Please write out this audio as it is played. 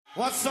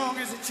What song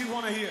is it you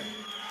want to hear?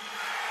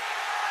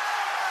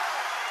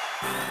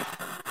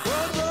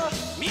 Well, the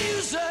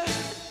music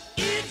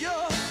is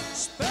your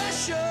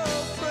special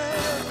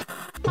friend.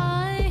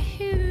 I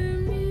hear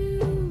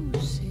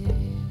music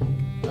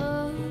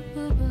up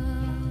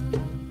above.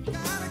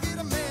 Gotta get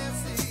a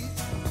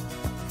message,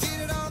 get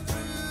it all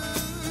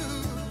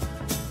through.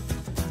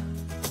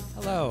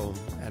 Hello,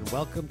 and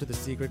welcome to the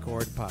Secret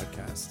Chord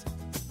podcast.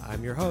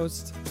 I'm your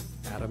host,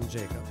 Adam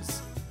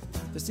Jacobs.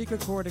 The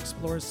Secret Chord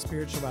explores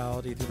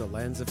spirituality through the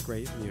lens of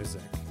great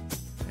music.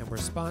 And we're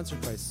sponsored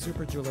by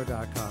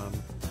superjeweler.com,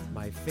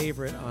 my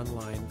favorite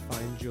online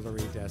fine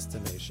jewelry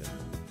destination.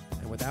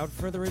 And without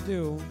further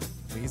ado,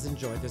 please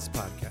enjoy this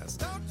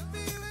podcast.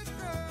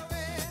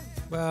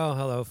 Well,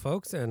 hello,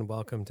 folks, and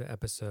welcome to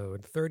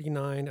episode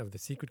 39 of the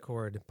Secret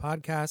Chord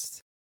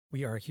podcast.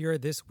 We are here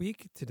this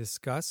week to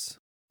discuss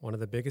one of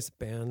the biggest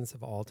bands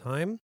of all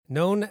time,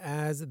 known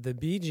as the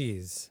Bee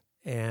Gees.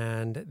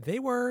 And they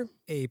were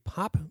a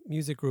pop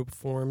music group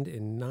formed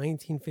in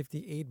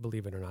 1958,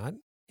 believe it or not,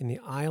 in the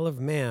Isle of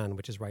Man,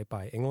 which is right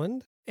by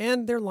England.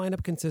 And their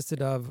lineup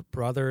consisted of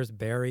brothers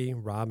Barry,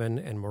 Robin,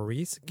 and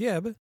Maurice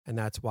Gibb, and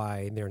that's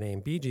why their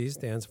name Bee Gees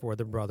stands for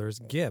the Brothers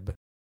Gibb.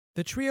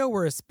 The trio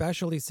were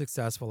especially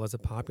successful as a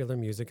popular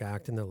music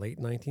act in the late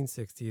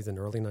 1960s and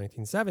early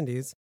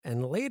 1970s,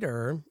 and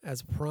later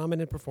as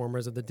prominent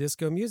performers of the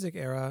disco music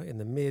era in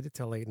the mid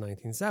to late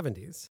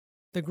 1970s.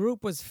 The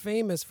group was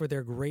famous for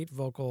their great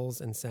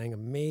vocals and sang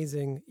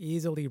amazing,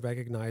 easily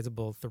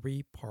recognizable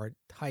three-part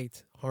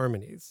tight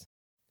harmonies.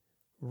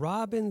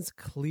 Robin's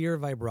clear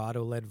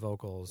vibrato-led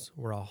vocals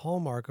were a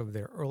hallmark of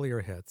their earlier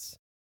hits,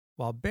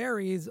 while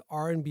Barry's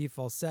R&B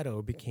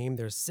falsetto became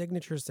their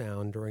signature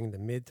sound during the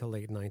mid to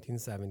late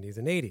 1970s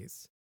and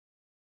 80s.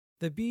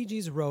 The Bee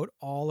Gees wrote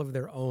all of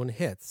their own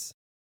hits,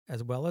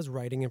 as well as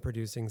writing and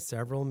producing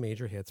several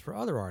major hits for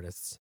other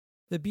artists.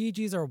 The Bee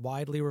Gees are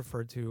widely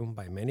referred to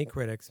by many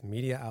critics,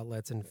 media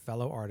outlets, and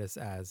fellow artists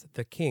as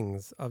the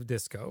kings of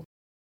disco.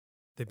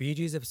 The Bee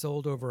Gees have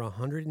sold over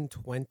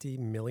 120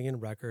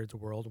 million records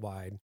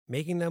worldwide,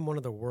 making them one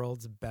of the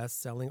world's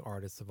best-selling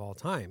artists of all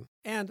time.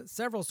 And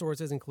several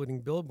sources,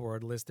 including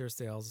Billboard, list their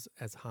sales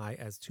as high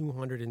as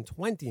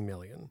 220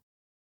 million.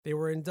 They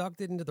were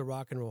inducted into the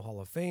Rock and Roll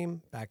Hall of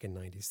Fame back in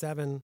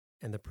 '97,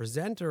 and the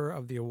presenter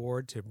of the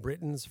award to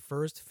Britain's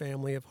first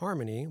family of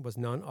harmony was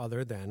none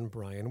other than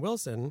Brian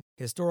Wilson,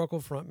 historical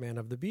frontman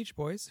of the Beach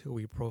Boys, who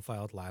we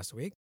profiled last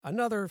week,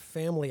 another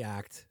family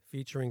act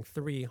featuring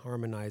three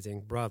harmonizing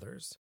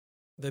brothers.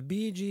 The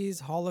Bee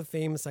Gees Hall of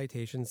Fame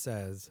citation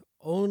says,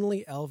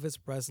 "Only Elvis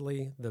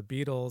Presley, the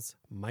Beatles,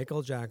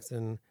 Michael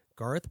Jackson,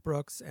 Garth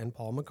Brooks, and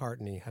Paul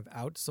McCartney have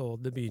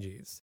outsold the Bee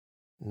Gees."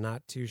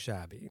 Not too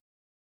shabby.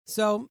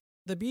 So,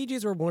 the Bee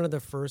Gees were one of the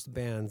first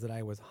bands that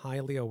I was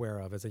highly aware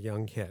of as a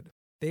young kid.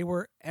 They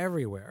were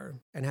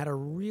everywhere and had a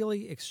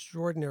really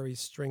extraordinary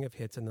string of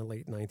hits in the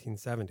late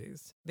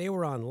 1970s. They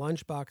were on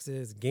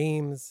lunchboxes,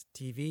 games,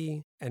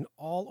 TV, and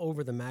all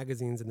over the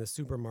magazines in the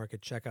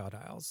supermarket checkout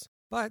aisles.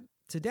 But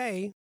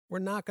today, we're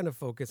not going to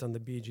focus on the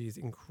Bee Gees'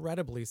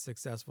 incredibly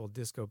successful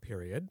disco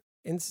period.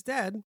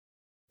 Instead,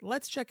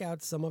 let's check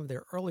out some of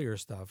their earlier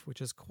stuff, which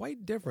is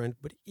quite different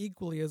but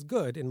equally as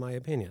good in my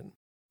opinion.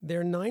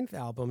 Their ninth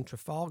album,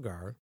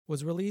 Trafalgar,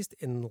 was released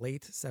in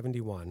late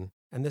 '71,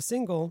 and the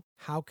single,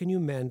 How Can You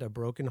Mend a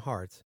Broken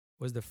Heart,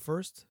 was the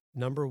first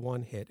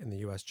 #1 hit in the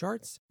US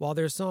charts, while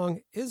their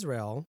song,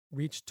 Israel,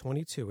 reached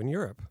 22 in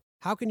Europe.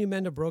 How Can You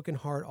Mend a Broken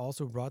Heart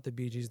also brought the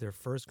Bee Gees their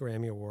first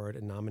Grammy Award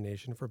and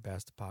nomination for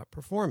Best Pop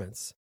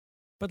Performance.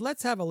 But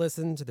let's have a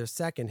listen to their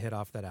second hit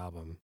off that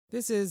album.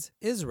 This is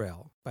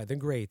Israel by the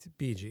great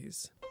Bee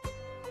Gees.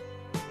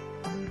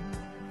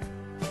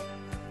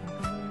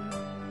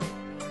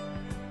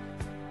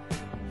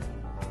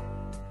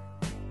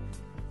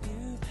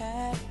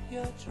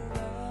 Your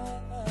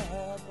troubles,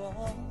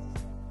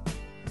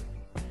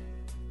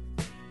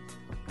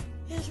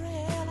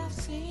 Israel, I've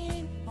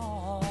seen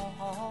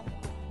all,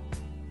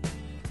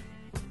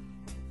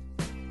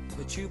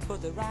 but you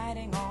put the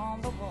writing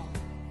on the wall.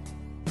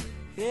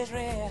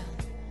 Israel,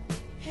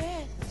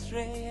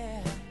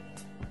 Israel,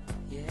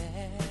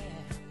 yeah.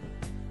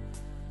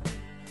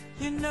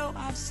 You know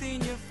I've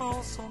seen you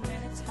fall so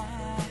many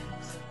times.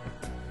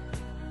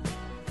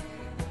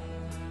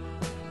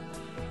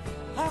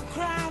 I've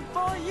cried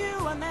for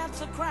you, and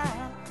that's a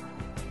crime.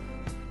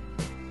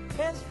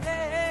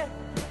 Israel,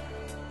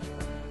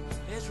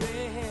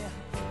 Israel,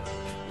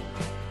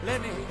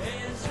 let me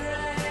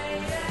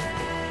Israel,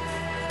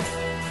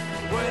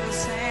 with the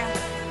sand,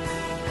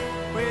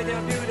 with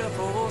your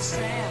beautiful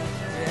sand,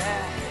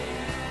 yeah.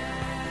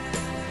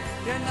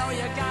 You know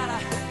you got a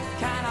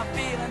kind of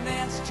feeling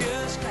that's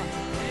just right.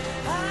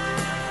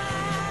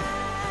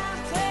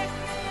 Take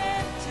me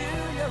into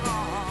your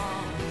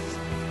arms.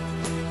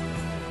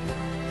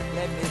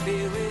 Let me be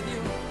with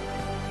you.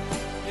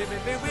 Let me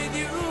be with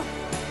you.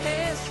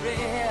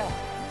 Israel,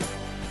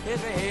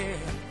 Israel,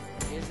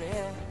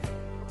 Israel.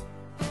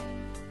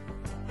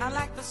 I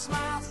like the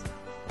smiles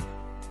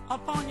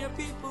upon your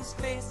people's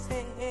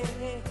faces.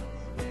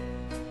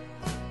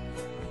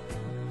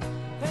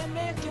 When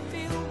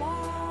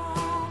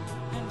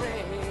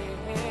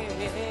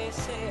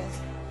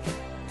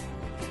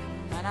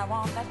I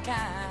want that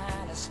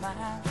kind of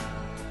smile.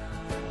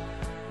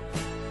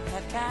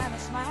 That kind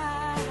of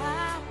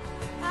smile.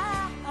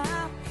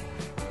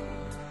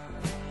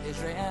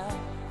 Israel,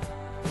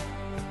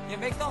 you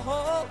make the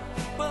whole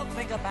world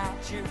think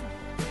about you.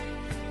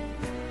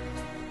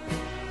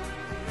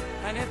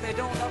 And if they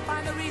don't, they'll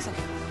find a reason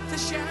to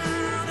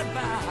shout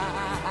about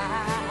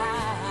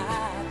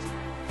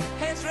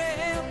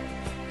Israel,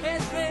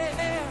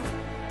 Israel.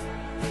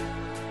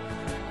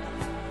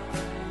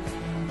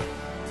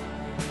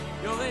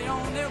 You're the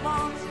only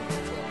one.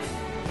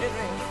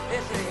 Israel,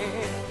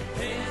 Israel,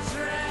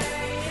 Israel.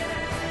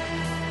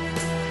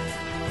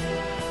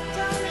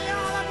 Tell me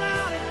all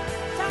about it.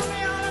 Tell me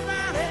all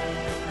about it.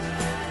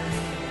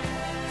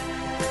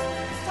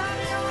 Tell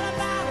me all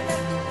about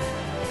it.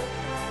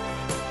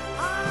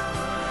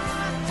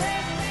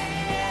 Take me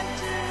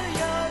into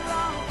your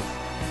arms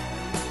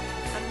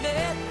and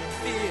let me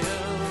feel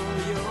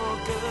your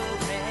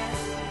goodness.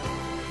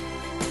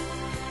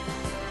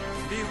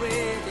 Be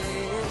with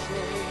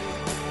Israel.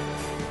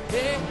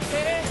 Hey,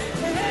 hey, hey,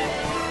 hey.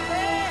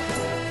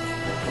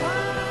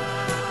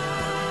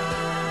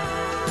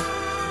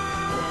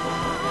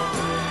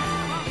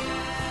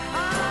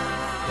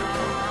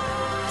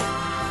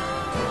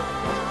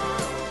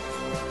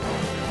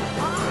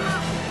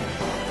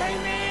 Take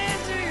me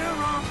into your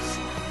arms.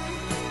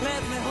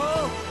 Let me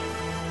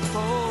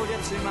hold you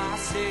to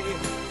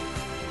myself.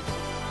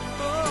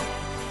 Oh,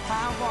 I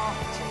want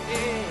to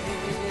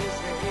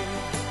Israel.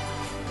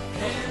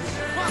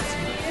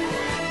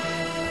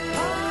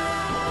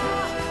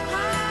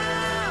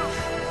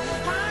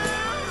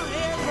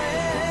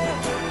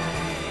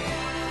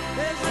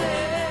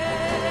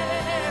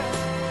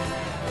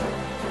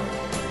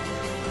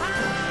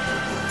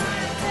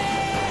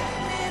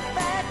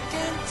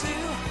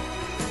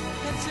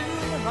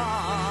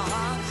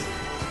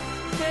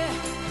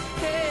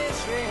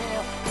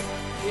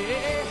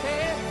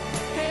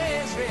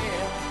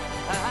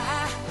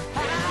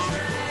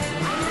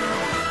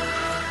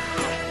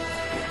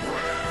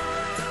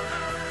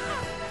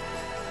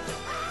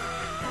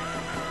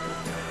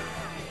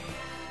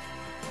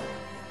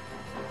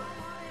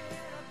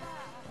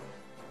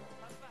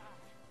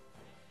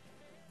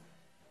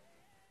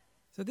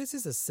 So this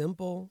is a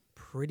simple,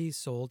 pretty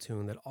soul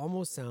tune that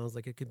almost sounds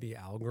like it could be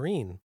Al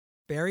Green.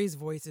 Barry's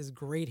voice is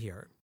great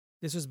here.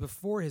 This was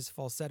before his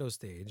falsetto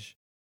stage,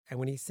 and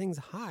when he sings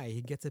high,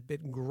 he gets a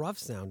bit gruff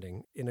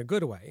sounding in a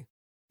good way.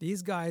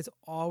 These guys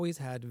always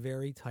had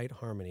very tight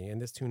harmony, and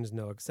this tune is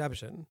no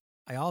exception.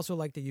 I also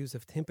like the use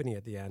of timpani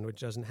at the end, which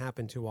doesn't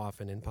happen too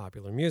often in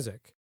popular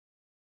music.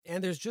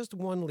 And there's just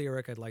one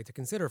lyric I'd like to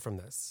consider from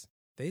this.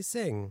 They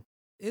sing,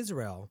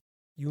 Israel,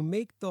 you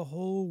make the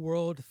whole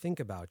world think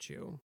about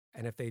you.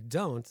 And if they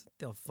don't,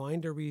 they'll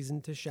find a reason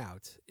to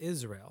shout,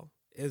 Israel,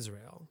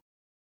 Israel.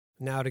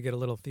 Now to get a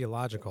little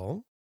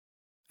theological.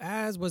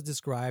 As was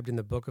described in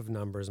the book of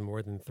Numbers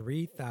more than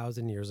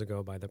 3,000 years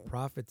ago by the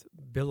prophet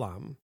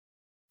Bilam,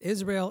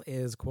 Israel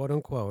is,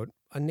 quote-unquote,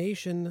 a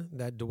nation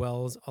that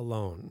dwells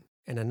alone,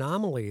 an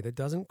anomaly that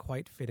doesn't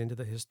quite fit into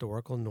the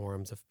historical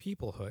norms of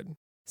peoplehood.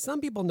 Some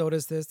people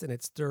notice this and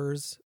it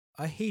stirs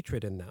a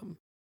hatred in them.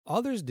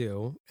 Others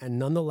do, and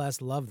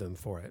nonetheless love them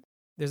for it.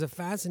 There's a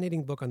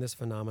fascinating book on this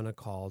phenomena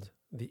called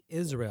The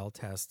Israel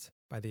Test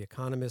by the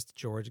economist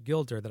George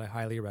Gilder that I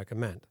highly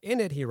recommend. In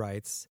it, he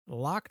writes,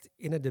 locked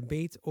in a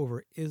debate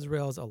over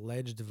Israel's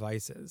alleged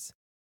vices,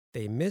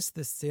 they miss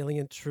the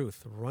salient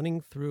truth running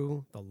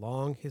through the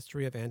long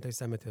history of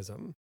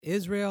anti-Semitism.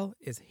 Israel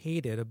is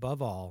hated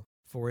above all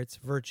for its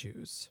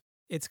virtues.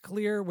 It's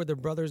clear where the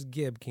brothers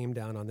Gibb came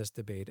down on this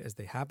debate as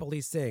they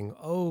happily sing,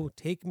 oh,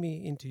 take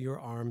me into your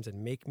arms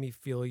and make me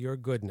feel your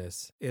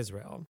goodness,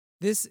 Israel.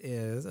 This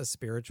is a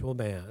spiritual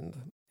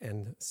band,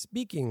 and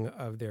speaking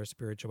of their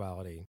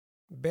spirituality,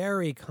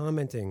 Barry,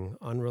 commenting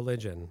on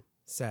religion,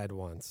 said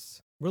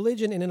once,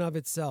 religion in and of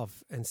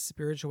itself and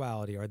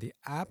spirituality are the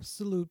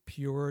absolute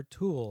pure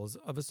tools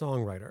of a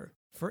songwriter.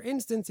 For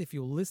instance, if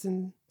you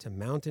listen to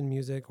mountain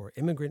music or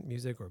immigrant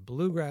music or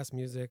bluegrass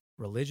music,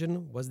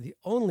 religion was the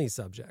only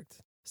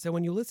subject. So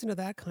when you listen to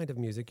that kind of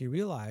music, you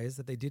realize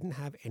that they didn't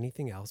have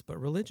anything else but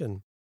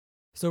religion.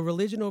 So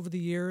religion over the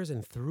years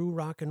and through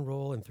rock and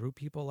roll and through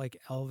people like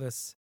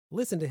Elvis,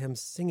 listen to him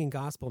singing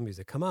gospel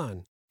music. Come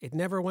on. It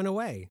never went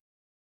away.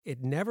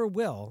 It never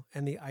will.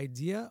 And the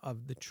idea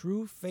of the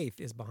true faith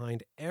is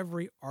behind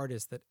every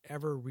artist that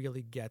ever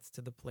really gets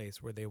to the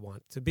place where they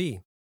want to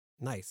be.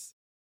 Nice.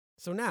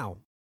 So now,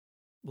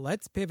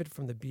 let's pivot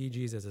from the Bee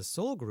Gees as a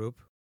soul group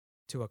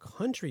to a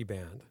country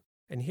band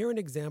and hear an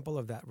example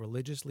of that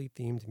religiously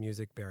themed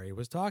music Barry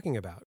was talking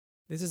about.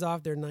 This is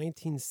off their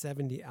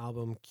 1970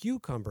 album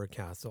Cucumber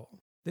Castle.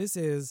 This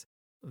is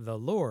The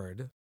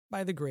Lord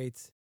by the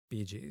great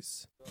Bee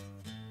Gees.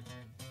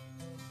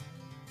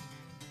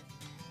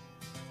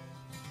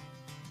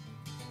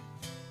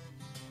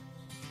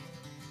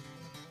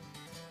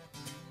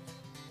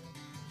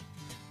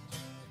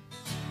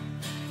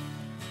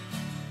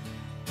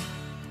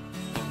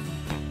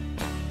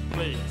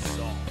 Play a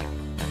song.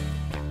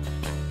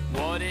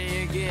 What do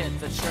you get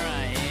for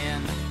trying?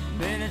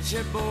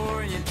 Miniature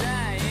boy, you're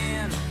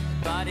dying.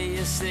 Body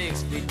is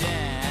 6 feet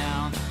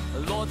down.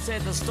 The Lord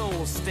said the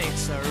stole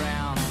sticks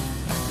around.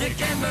 You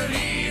can't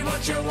believe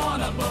what you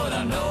wanna, but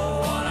I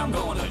know what I'm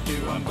gonna do.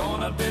 I'm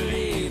gonna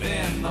believe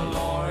in the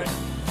Lord.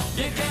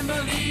 You can't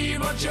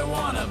believe what you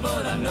wanna,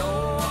 but I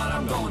know what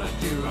I'm gonna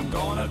do. I'm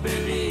gonna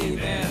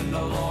believe in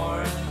the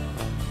Lord.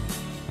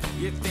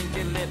 You think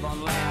you live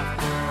on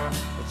laughter,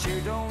 but you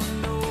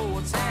don't know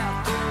what's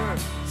after.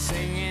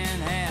 Singing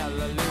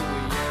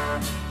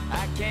hallelujah,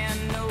 I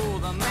can't know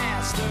the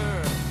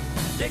master.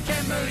 You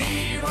can't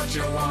believe what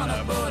you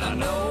wanna, but I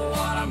know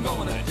what I'm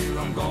gonna do.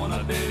 I'm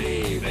gonna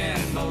believe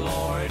in the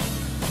Lord.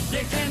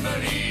 You can't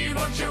believe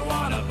what you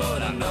wanna,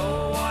 but I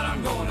know what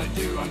I'm gonna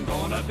do. I'm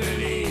gonna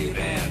believe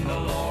in the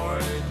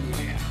Lord.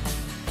 Yeah.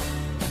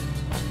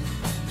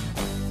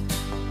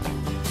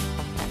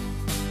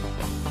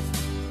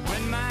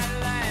 When my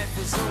life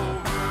is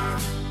over,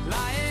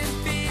 lying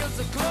fields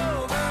of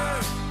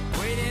clover,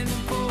 waiting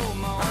for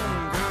my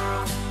own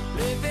girl,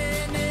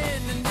 living in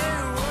the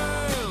new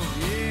world.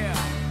 Yeah.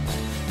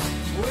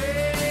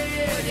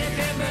 Well, you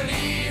can't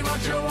believe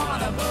what you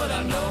wanna, but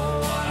I know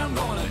what I'm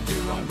gonna do.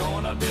 I'm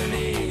gonna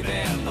believe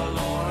in the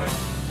Lord.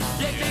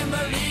 You can't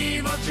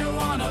believe what you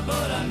wanna,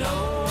 but I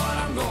know what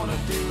I'm gonna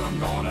do. I'm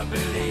gonna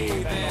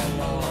believe in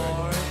the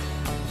Lord.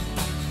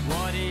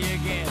 What do you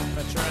get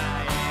for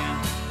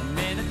trying? The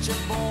minute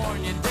you're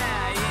born, you're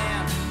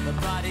dying. The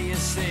body is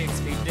 6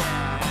 feet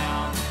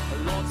down. The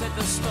Lord said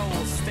the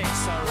stole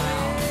sticks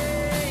around.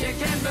 You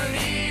can't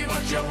believe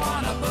what you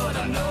wanna, but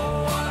I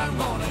know what I'm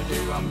gonna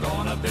do. I'm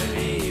gonna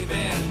believe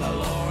in the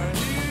Lord.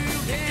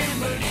 You can't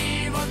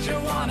believe what you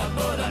wanna,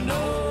 but I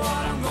know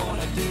what I'm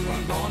gonna do.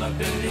 I'm gonna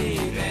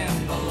believe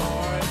in the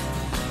Lord.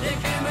 You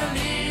can't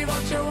believe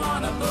what you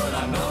wanna, but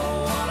I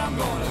know what I'm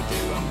gonna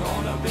do. I'm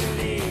gonna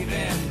believe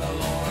in the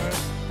Lord.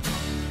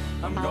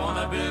 I'm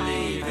gonna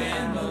believe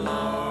in the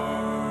Lord.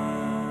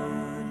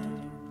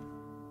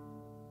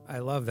 I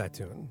love that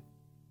tune.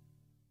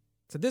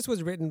 So this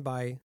was written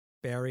by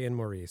Barry and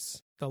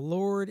Maurice. The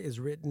Lord is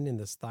written in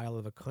the style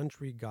of a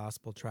country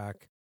gospel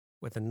track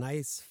with a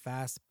nice,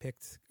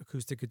 fast-picked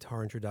acoustic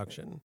guitar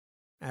introduction.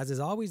 As is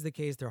always the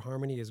case, their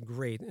harmony is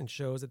great and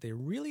shows that they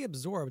really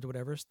absorbed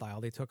whatever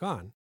style they took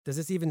on. Does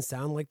this even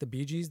sound like the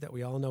Bee Gees that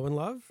we all know and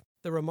love?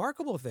 The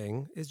remarkable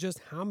thing is just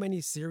how many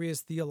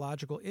serious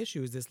theological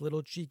issues this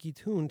little cheeky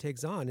tune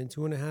takes on in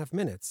 2.5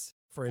 minutes.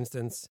 For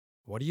instance,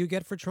 what do you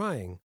get for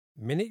trying?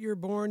 Minute you're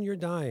born, you're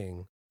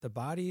dying. The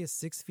body is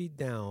 6 feet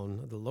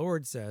down. The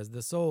Lord says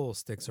the soul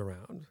sticks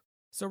around.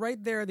 So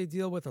right there, they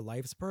deal with a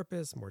life's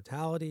purpose,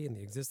 mortality, and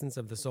the existence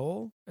of the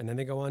soul. And then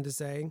they go on to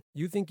say,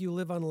 you think you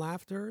live on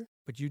laughter,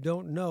 but you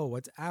don't know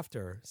what's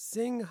after.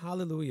 Sing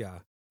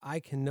hallelujah. I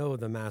can know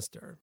the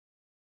master.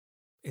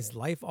 Is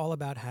life all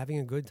about having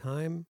a good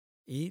time?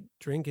 Eat,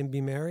 drink, and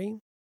be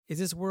merry? Is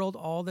this world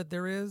all that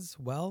there is?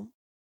 Well,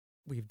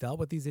 we've dealt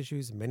with these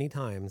issues many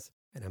times,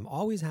 and I'm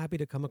always happy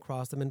to come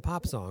across them in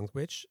pop songs,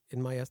 which,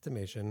 in my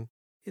estimation,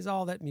 is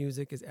all that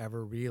music is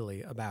ever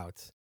really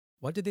about.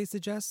 What did they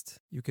suggest?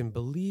 You can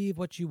believe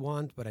what you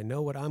want, but I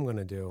know what I'm going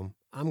to do.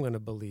 I'm going to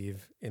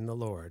believe in the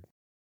Lord.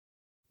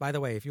 By the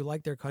way, if you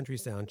like their country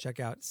sound, check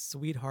out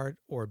Sweetheart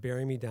or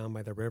Bury Me Down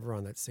by the River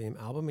on that same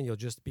album, and you'll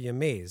just be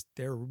amazed.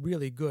 They're a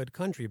really good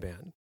country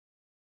band.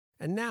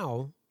 And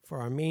now, for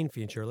our main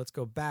feature, let's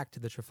go back to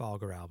the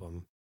Trafalgar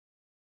album.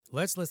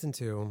 Let's listen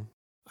to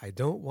I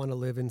Don't Want to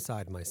Live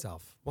Inside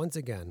Myself, once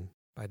again,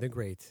 by the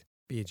great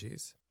Bee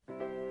Gees.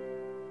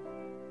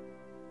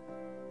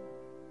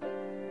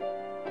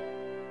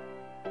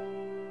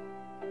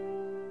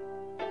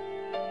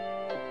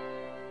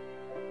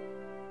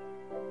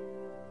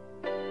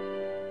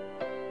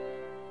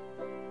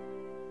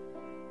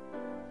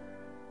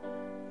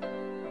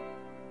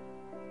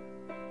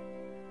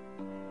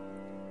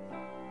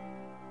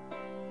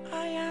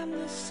 I am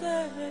the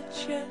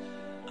searcher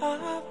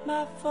of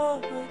my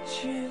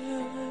fortunes.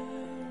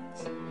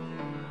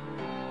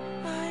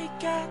 I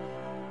got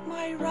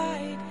my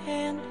right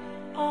hand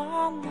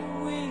on the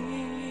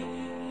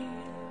wheel.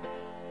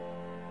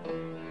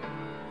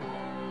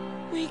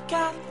 We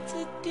got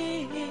to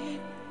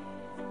dig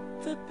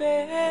the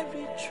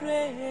buried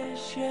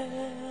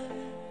treasure.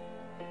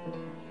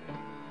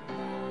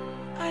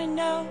 I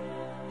know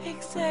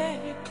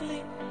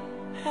exactly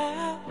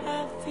how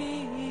I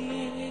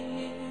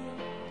feel.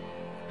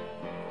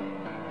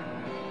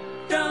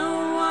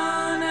 Don't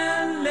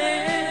wanna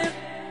live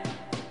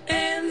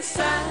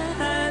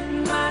inside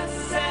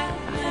myself.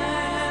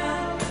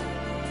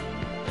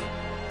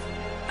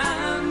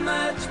 I'm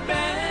much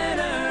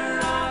better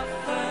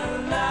off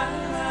alone.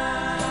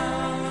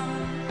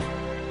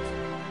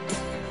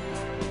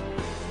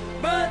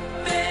 But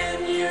then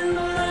you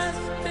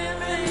must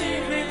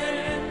believe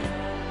in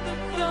the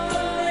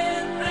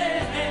flowing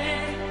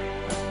rain.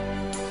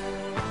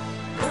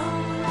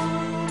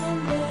 Don't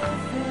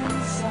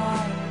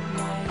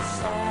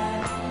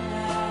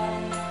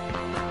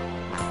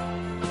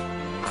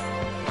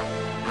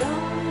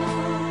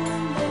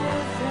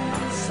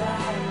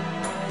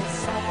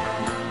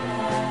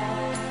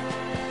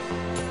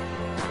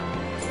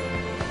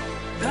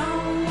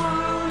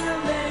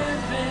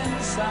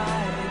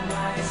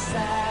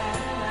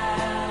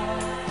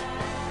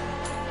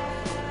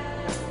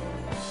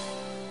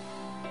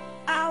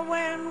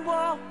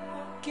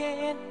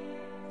walking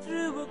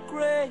through a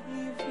graveyard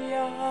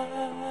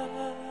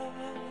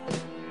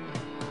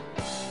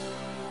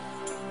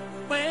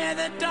where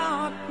the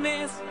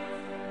darkness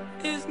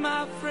is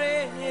my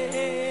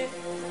friend.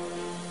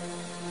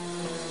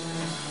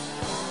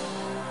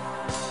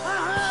 I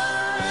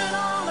heard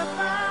all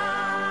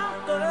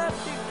about the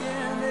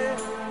beginning.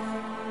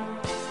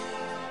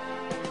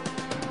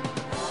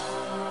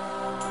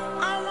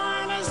 I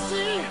wanna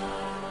see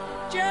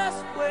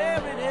just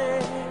where it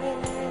is.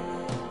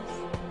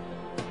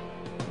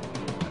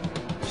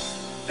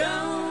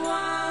 Don't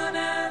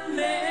wanna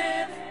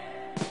live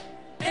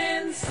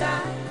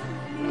inside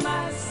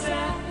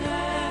myself.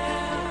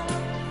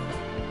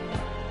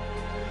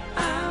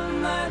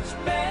 I'm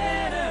much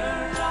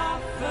better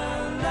off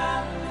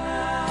alone.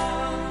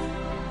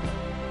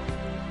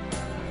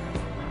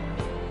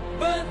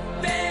 But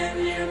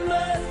then you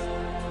must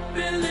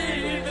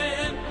believe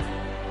in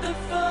the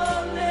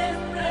falling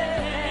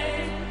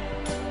rain.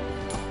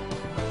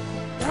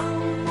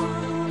 Don't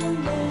wanna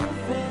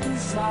live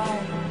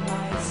inside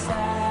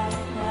myself.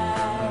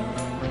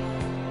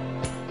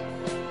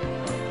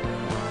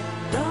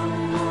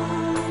 Don't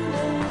wanna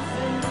live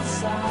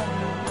inside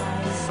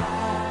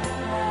myself.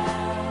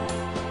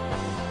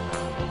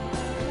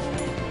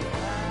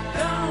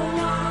 Don't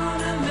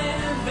wanna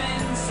live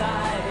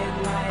inside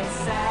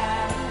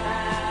myself.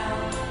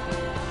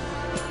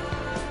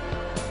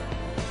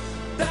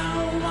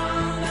 Don't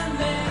wanna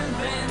live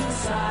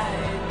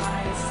inside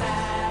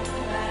myself.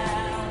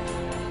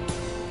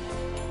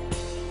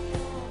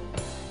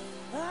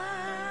 I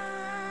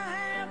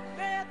have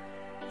met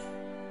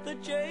the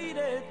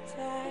jaded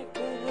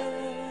tiger,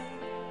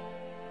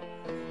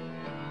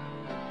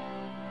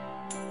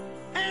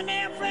 and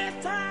every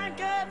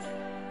tiger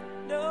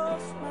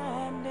knows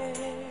my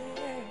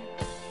name.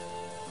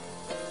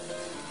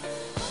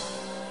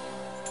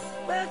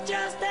 Well,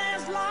 just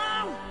as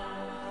long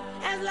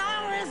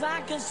as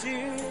I can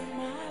see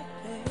my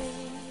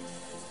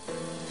face,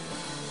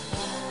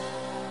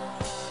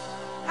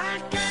 I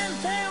can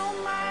tell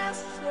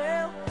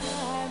myself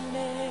my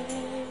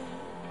name.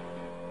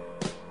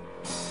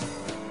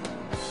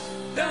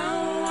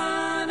 Don't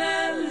wanna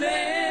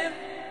live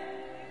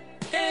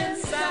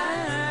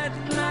inside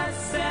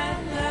myself.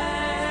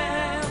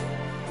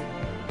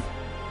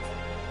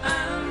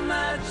 I'm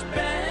much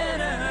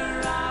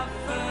better off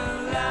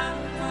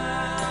alone.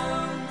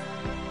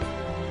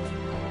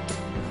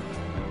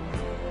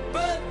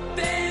 But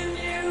then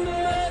you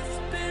must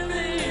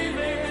believe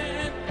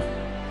in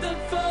the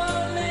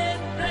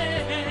falling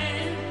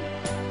rain.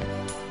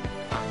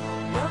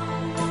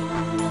 Don't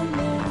wanna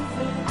live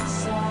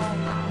inside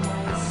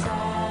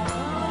myself.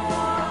 Don't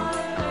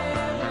wanna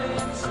live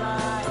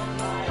inside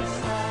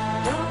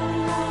myself. Don't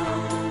wanna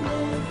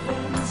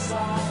live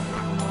inside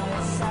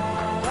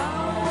myself. Don't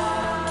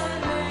wanna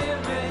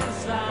live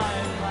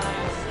inside myself.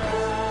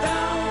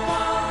 Don't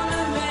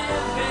wanna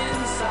live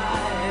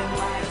inside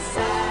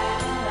myself.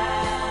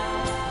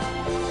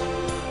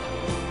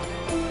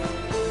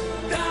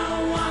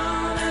 Don't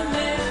wanna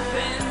live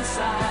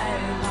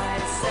inside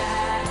myself.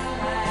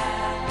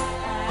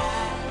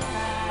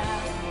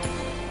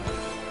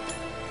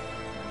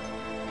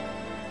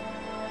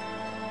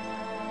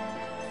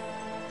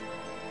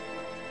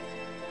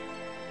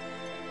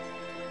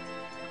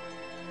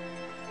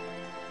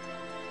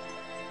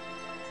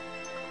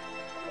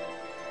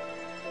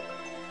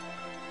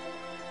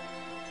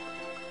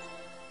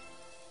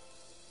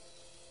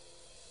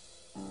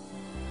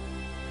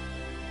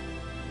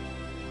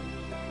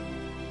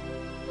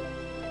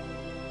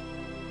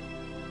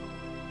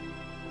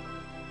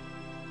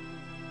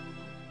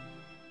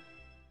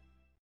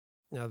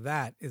 Now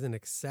that is an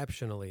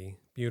exceptionally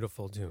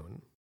beautiful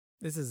tune.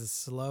 This is a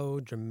slow,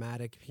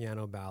 dramatic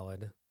piano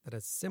ballad that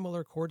has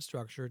similar chord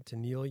structure to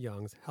Neil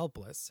Young's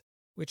Helpless,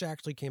 which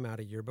actually came out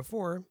a year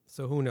before,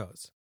 so who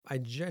knows. I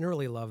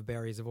generally love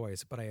Barry's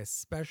voice, but I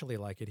especially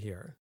like it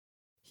here.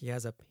 He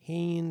has a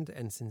pained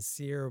and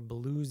sincere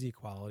bluesy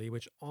quality,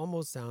 which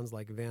almost sounds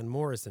like Van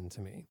Morrison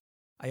to me.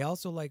 I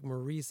also like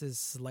Maurice's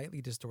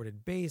slightly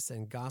distorted bass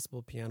and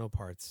gospel piano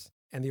parts,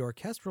 and the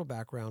orchestral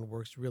background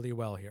works really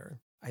well here.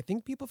 I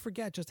think people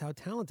forget just how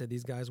talented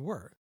these guys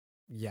were.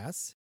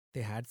 Yes,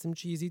 they had some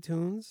cheesy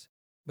tunes,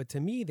 but to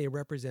me they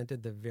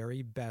represented the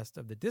very best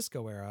of the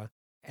disco era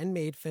and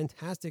made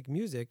fantastic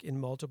music in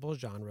multiple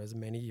genres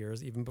many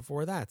years even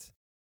before that.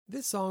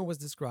 This song was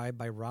described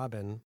by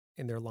Robin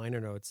in their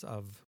liner notes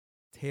of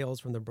Tales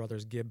from the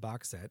Brothers Gibb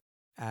box set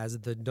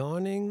as the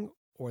dawning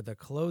or the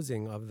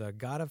closing of the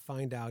gotta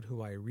find out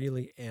who I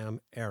really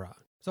am era.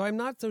 So I'm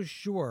not so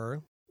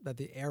sure that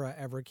the era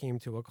ever came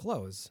to a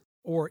close,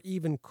 or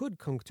even could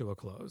come to a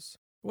close.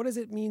 What does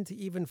it mean to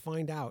even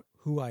find out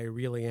who I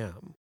really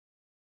am?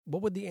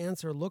 What would the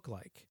answer look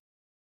like?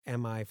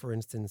 Am I, for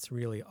instance,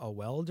 really a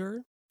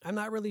welder? I'm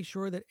not really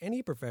sure that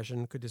any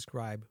profession could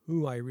describe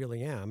who I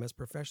really am, as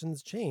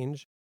professions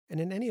change,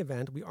 and in any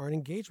event, we aren't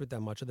engaged with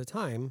them much of the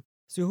time.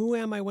 So who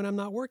am I when I'm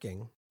not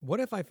working? What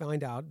if I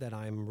find out that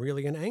I'm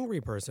really an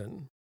angry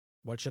person?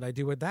 What should I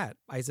do with that?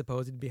 I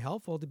suppose it'd be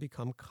helpful to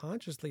become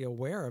consciously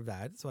aware of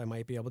that so I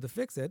might be able to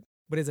fix it.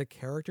 But is a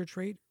character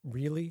trait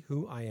really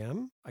who I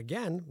am?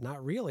 Again,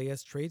 not really,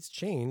 as traits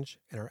change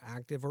and are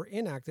active or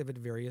inactive at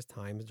various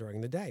times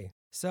during the day.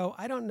 So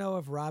I don't know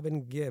if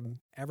Robin Gibb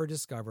ever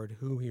discovered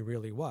who he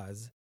really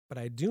was, but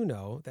I do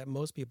know that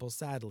most people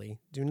sadly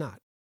do not.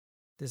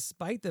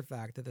 Despite the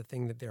fact that the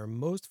thing that they're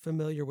most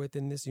familiar with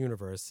in this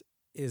universe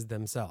is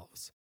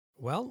themselves.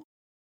 Well,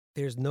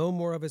 there's no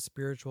more of a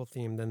spiritual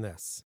theme than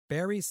this.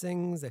 Barry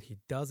sings that he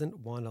doesn't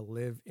want to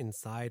live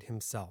inside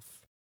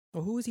himself.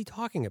 Well, who is he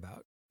talking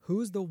about?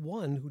 Who's the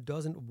one who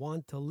doesn't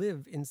want to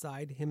live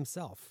inside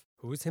himself?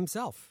 Who's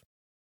himself?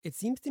 It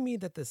seems to me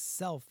that the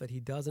self that he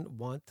doesn't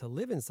want to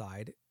live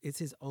inside is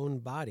his own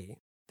body,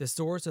 the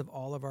source of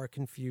all of our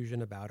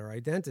confusion about our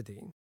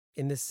identity.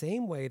 In the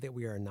same way that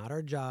we are not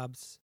our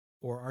jobs,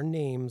 or our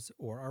names,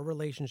 or our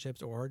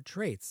relationships, or our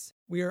traits,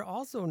 we are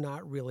also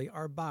not really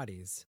our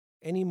bodies,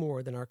 any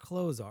more than our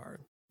clothes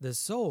are. The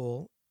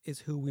soul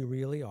is who we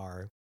really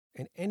are,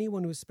 and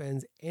anyone who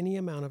spends any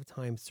amount of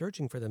time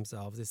searching for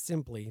themselves is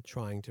simply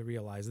trying to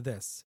realize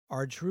this.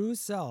 Our true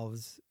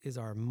selves is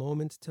our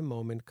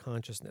moment-to-moment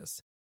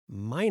consciousness,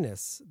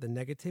 minus the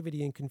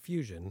negativity and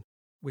confusion,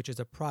 which is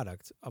a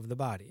product of the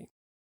body.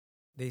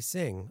 They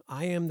sing,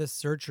 I am the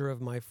searcher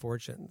of my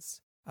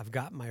fortunes. I've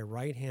got my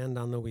right hand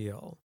on the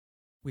wheel.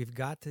 We've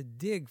got to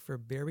dig for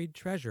buried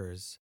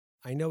treasures.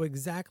 I know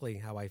exactly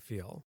how I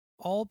feel.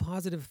 All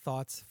positive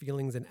thoughts,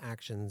 feelings, and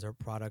actions are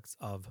products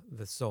of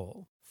the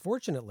soul.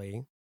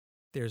 Fortunately,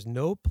 there's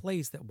no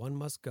place that one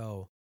must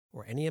go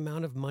or any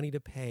amount of money to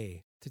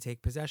pay to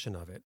take possession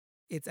of it.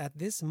 It's at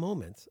this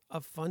moment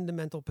of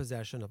fundamental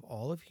possession of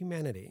all of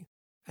humanity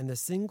and the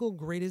single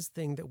greatest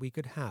thing that we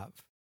could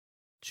have.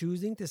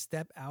 Choosing to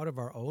step out of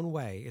our own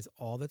way is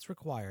all that's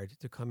required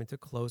to come into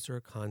closer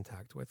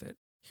contact with it.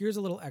 Here's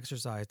a little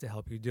exercise to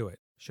help you do it,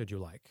 should you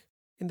like.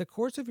 In the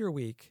course of your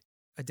week,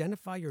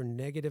 identify your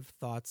negative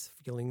thoughts,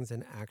 feelings,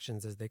 and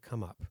actions as they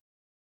come up.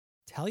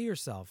 Tell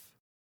yourself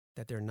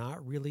that they're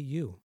not really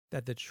you,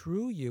 that the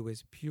true you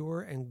is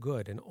pure and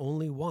good and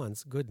only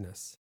wants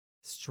goodness.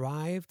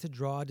 Strive to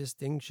draw a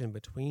distinction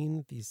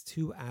between these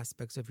two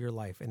aspects of your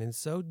life, and in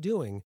so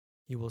doing,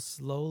 you will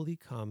slowly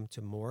come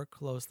to more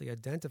closely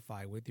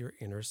identify with your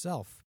inner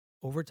self.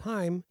 Over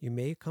time, you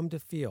may come to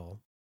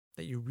feel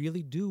that you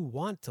really do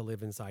want to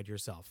live inside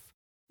yourself,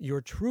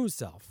 your true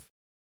self,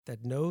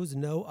 that knows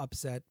no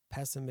upset,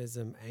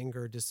 pessimism,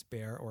 anger,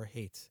 despair, or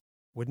hate.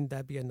 Wouldn't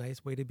that be a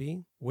nice way to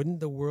be? Wouldn't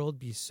the world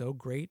be so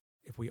great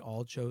if we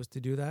all chose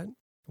to do that?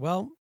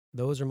 Well,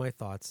 those are my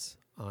thoughts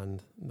on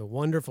the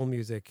wonderful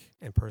music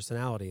and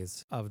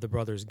personalities of the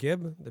brothers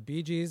Gibb, the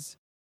Bee Gees.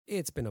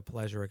 It's been a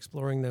pleasure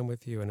exploring them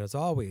with you, and as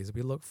always,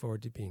 we look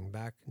forward to being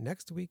back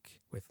next week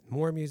with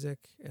more music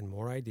and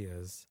more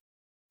ideas.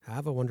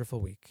 Have a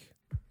wonderful week.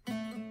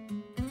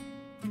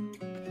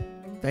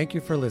 Thank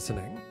you for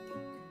listening.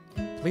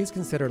 Please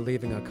consider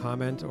leaving a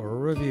comment or a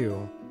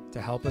review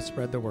to help us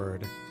spread the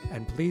word,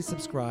 and please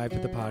subscribe to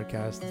the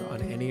podcast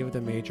on any of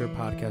the major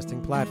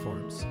podcasting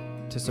platforms.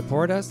 To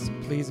support us,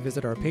 please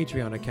visit our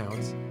Patreon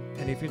account,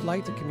 and if you'd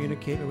like to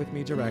communicate with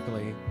me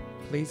directly,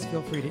 please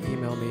feel free to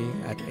email me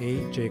at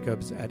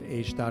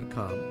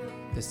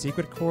ajacobs@aish.com. The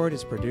Secret Chord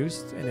is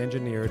produced and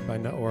engineered by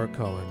Naor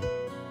Cohen.